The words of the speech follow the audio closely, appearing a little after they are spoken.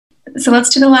So let's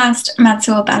do the last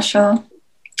Matsuo Basho.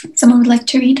 Someone would like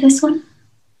to read this one?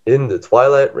 In the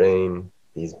twilight rain,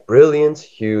 these brilliant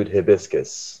hued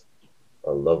hibiscus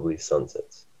on lovely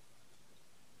sunsets.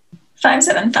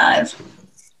 575.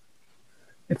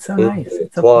 It's so In nice. the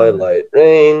It's so twilight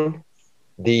rain,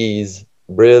 these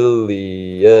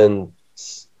brilliant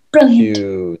Brilliant.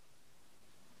 hued.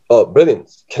 Oh,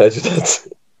 brilliant! Can I do that?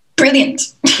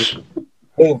 Brilliant.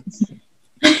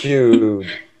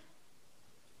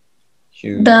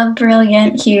 Hued. The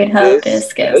brilliant hued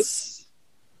hibiscus.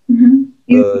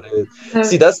 Mm-hmm.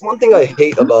 See, that's one thing I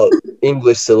hate about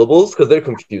English syllables because they're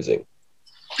confusing.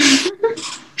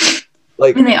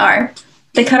 Like, I mean, they are.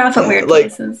 They cut off at weird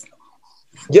places.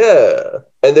 Yeah,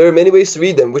 and there are many ways to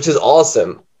read them, which is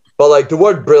awesome. But like the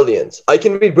word brilliant, I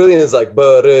can read brilliant as like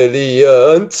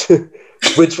brilliant,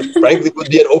 which frankly would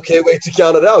be an okay way to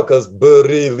count it out because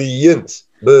brilliant,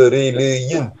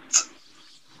 brilliant,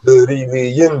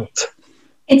 brilliant.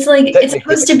 It's like it's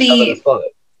supposed to be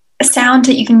a sound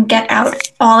that you can get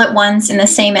out all at once in the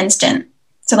same instant.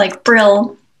 So like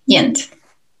brilliant,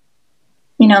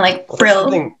 you know, like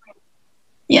brilliant.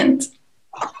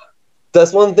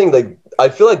 That's one thing. Like I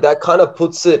feel like that kind of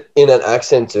puts it in an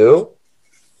accent too,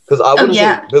 because I wouldn't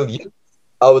say brilliant.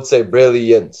 I would say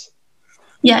brilliant.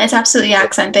 Yeah, it's absolutely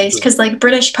accent based because like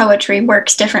British poetry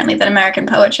works differently than American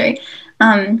poetry,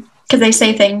 because they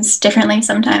say things differently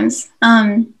sometimes.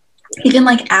 Even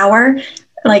like hour,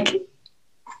 like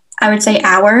I would say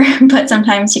hour, but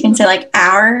sometimes you can say like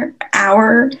hour.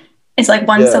 It's like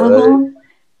one syllable. Right.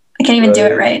 I can't even do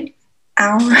it right.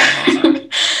 Hour.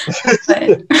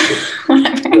 But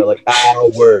whatever. Yeah, like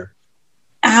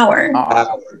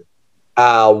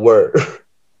hour.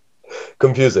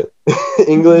 Confusing.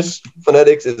 English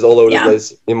phonetics is all over the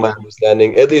place in my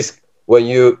understanding, at least when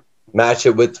you match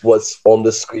it with what's on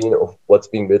the screen or what's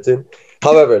being written.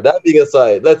 However, that being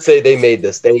aside, let's say they made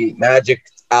this. They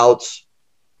magicked out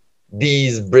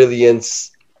these brilliant,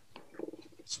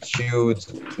 huge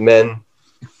men.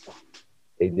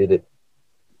 They did it.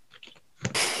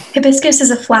 Hibiscus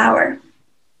is a flower.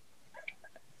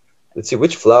 Let's see,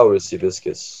 which flower is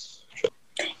hibiscus?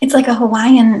 It's like a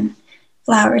Hawaiian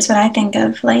flower is what I think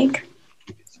of, like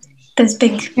those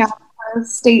big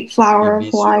state flower of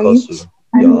Hawaii.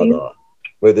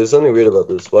 Wait, there's something weird about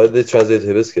this. Why did they translate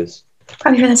hibiscus?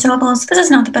 Probably for the syllables. This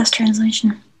is not the best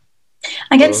translation.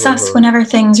 I get sus whenever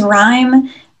things rhyme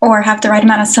or have the right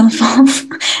amount of syllables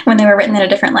when they were written in a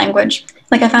different language.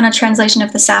 Like I found a translation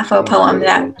of the Sappho poem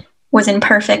that was in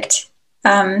perfect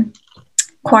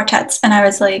quartets, and I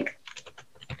was like,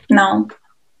 no.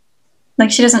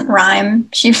 Like she doesn't rhyme.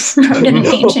 She wrote it in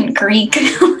ancient Greek.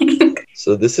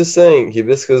 So this is saying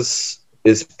hibiscus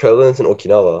is prevalent in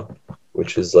Okinawa,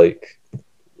 which is like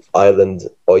island,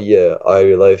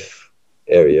 Island life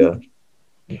area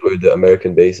where the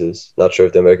American base is. Not sure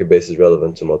if the American base is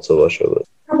relevant to Matsuo Basho, but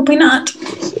probably not.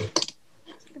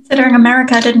 Considering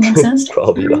America didn't exist.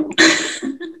 Probably not.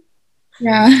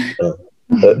 Yeah.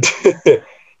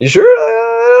 You sure?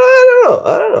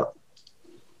 I don't know.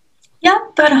 Yeah,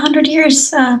 about 100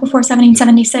 years before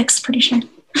 1776, pretty sure.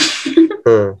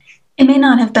 It may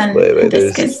not have been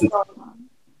hibiscus.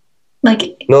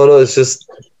 Like no, it's just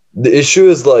the issue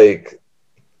is like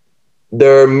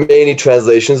there are many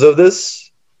translations of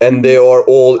this, and they are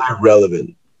all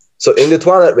irrelevant. So in the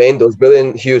Twilight Rain, those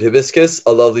brilliant hued hibiscus,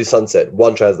 a lovely sunset.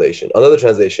 One translation. Another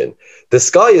translation. The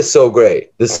sky is so gray.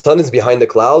 The sun is behind the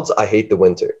clouds. I hate the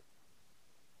winter.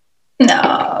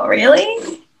 No,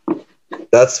 really?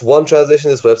 That's one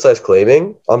translation this website's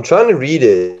claiming. I'm trying to read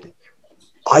it.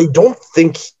 I don't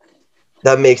think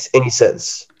that makes any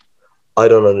sense. I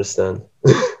don't understand.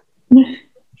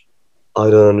 I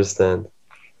don't understand.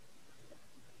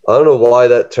 I don't know why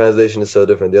that translation is so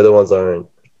different. The other ones aren't.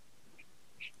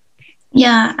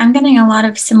 Yeah, I'm getting a lot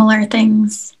of similar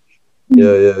things.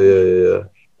 Yeah.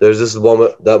 There's this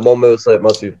one, that one website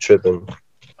must be tripping.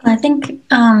 I think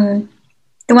the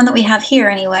one that we have here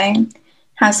anyway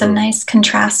has some nice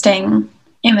contrasting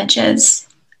images.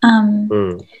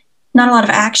 Not a lot of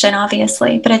action,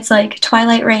 obviously, but it's like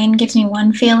Twilight Rain gives me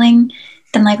one feeling,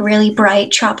 then like really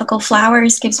bright tropical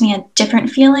flowers gives me a different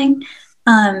feeling,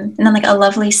 and then like a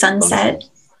lovely sunset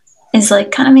is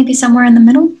like kind of maybe somewhere in the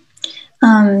middle.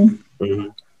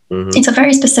 It's a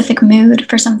very specific mood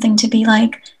for something to be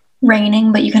like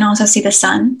raining, but you can also see the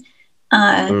sun.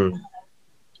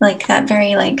 Like that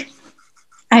very like,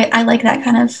 I like that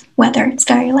kind of weather. It's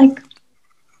very like,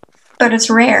 but it's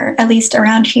rare, at least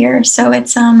around here. So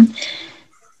it's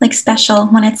like special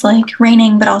when it's like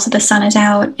raining, but also the sun is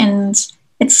out and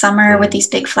it's summer with these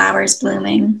big flowers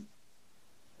blooming.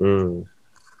 I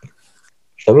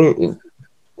mean,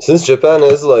 since Japan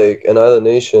is like an island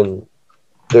nation,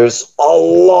 there's a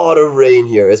lot of rain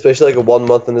here, especially like 1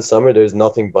 month in the summer. There's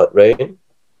nothing but rain.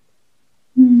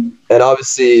 And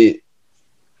obviously,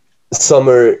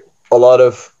 summer, a lot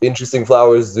of interesting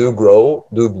flowers do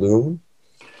bloom.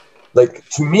 Like,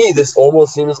 to me, this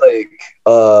almost seems like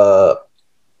a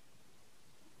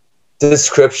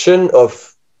description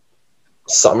of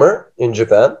summer in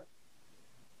Japan.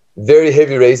 Very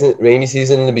heavy rainy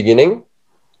season in the beginning,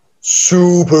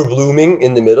 super blooming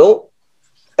in the middle,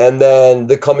 and then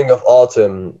the coming of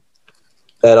autumn,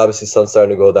 and obviously sun's starting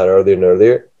to go down earlier and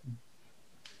earlier.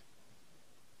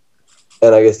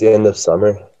 And I guess the end of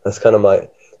summer. That's kind of my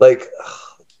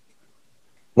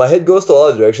head goes to a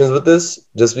lot of directions with this,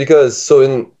 just because. So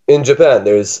in Japan,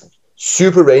 there's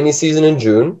super rainy season in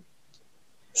June,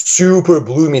 super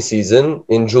bloomy season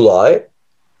in July,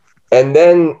 and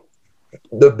then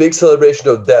the big celebration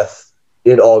of death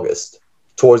in August,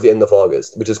 towards the end of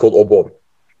August, which is called Obon.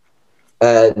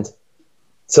 And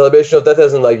celebration of death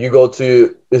isn't like you go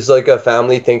to, it's like a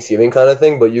family Thanksgiving kind of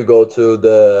thing, but you go to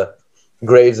the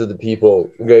graves of the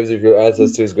people, graves of your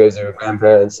ancestors, graves of your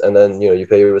grandparents, and then you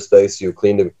pay your respects, you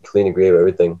clean the grave,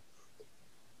 everything.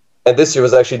 And this year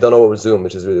was actually done over Zoom,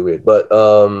 which is really weird. But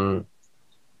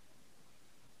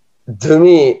to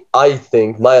me, I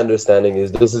think my understanding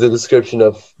is this is a description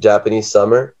of Japanese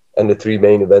summer and the 3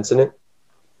 main events in it.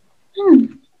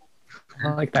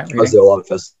 I like that reading. There's a lot of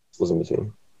festivals in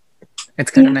between. It's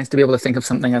kind of nice to be able to think of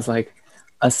something as like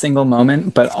a single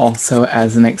moment, but also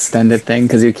as an extended thing,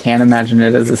 because you can imagine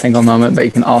it as a single moment, but you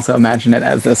can also imagine it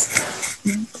as this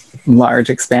large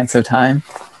expanse of time.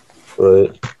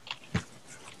 Right.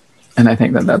 And I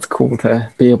think that that's cool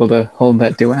to be able to hold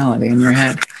that duality in your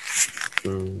head.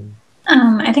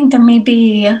 I think there may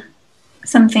be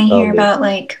something here about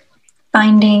like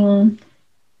finding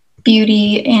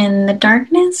beauty in the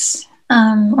darkness,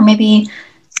 or maybe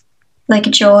like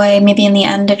joy, maybe in the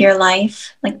end of your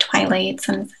life, like twilight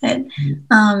sunset.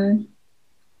 And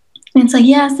it's like,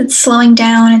 yes, it's slowing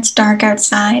down, it's dark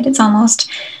outside, it's almost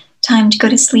time to go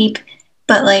to sleep,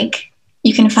 but like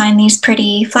you can find these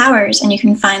pretty flowers and you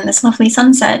can find this lovely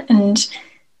sunset and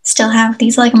still have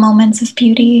these like moments of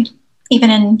beauty even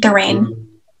in the rain.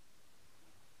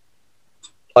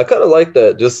 I kind of like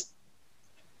that. Just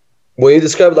when you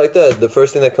describe it like that, the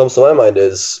first thing that comes to my mind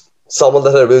is someone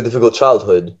that had a really difficult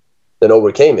childhood, then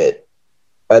overcame it,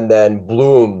 and then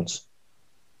bloomed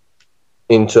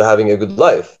into having a good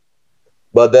life.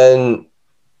 But then,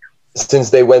 since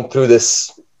they went through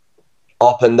this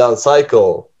up and down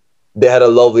cycle, they had a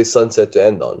lovely sunset to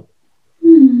end on.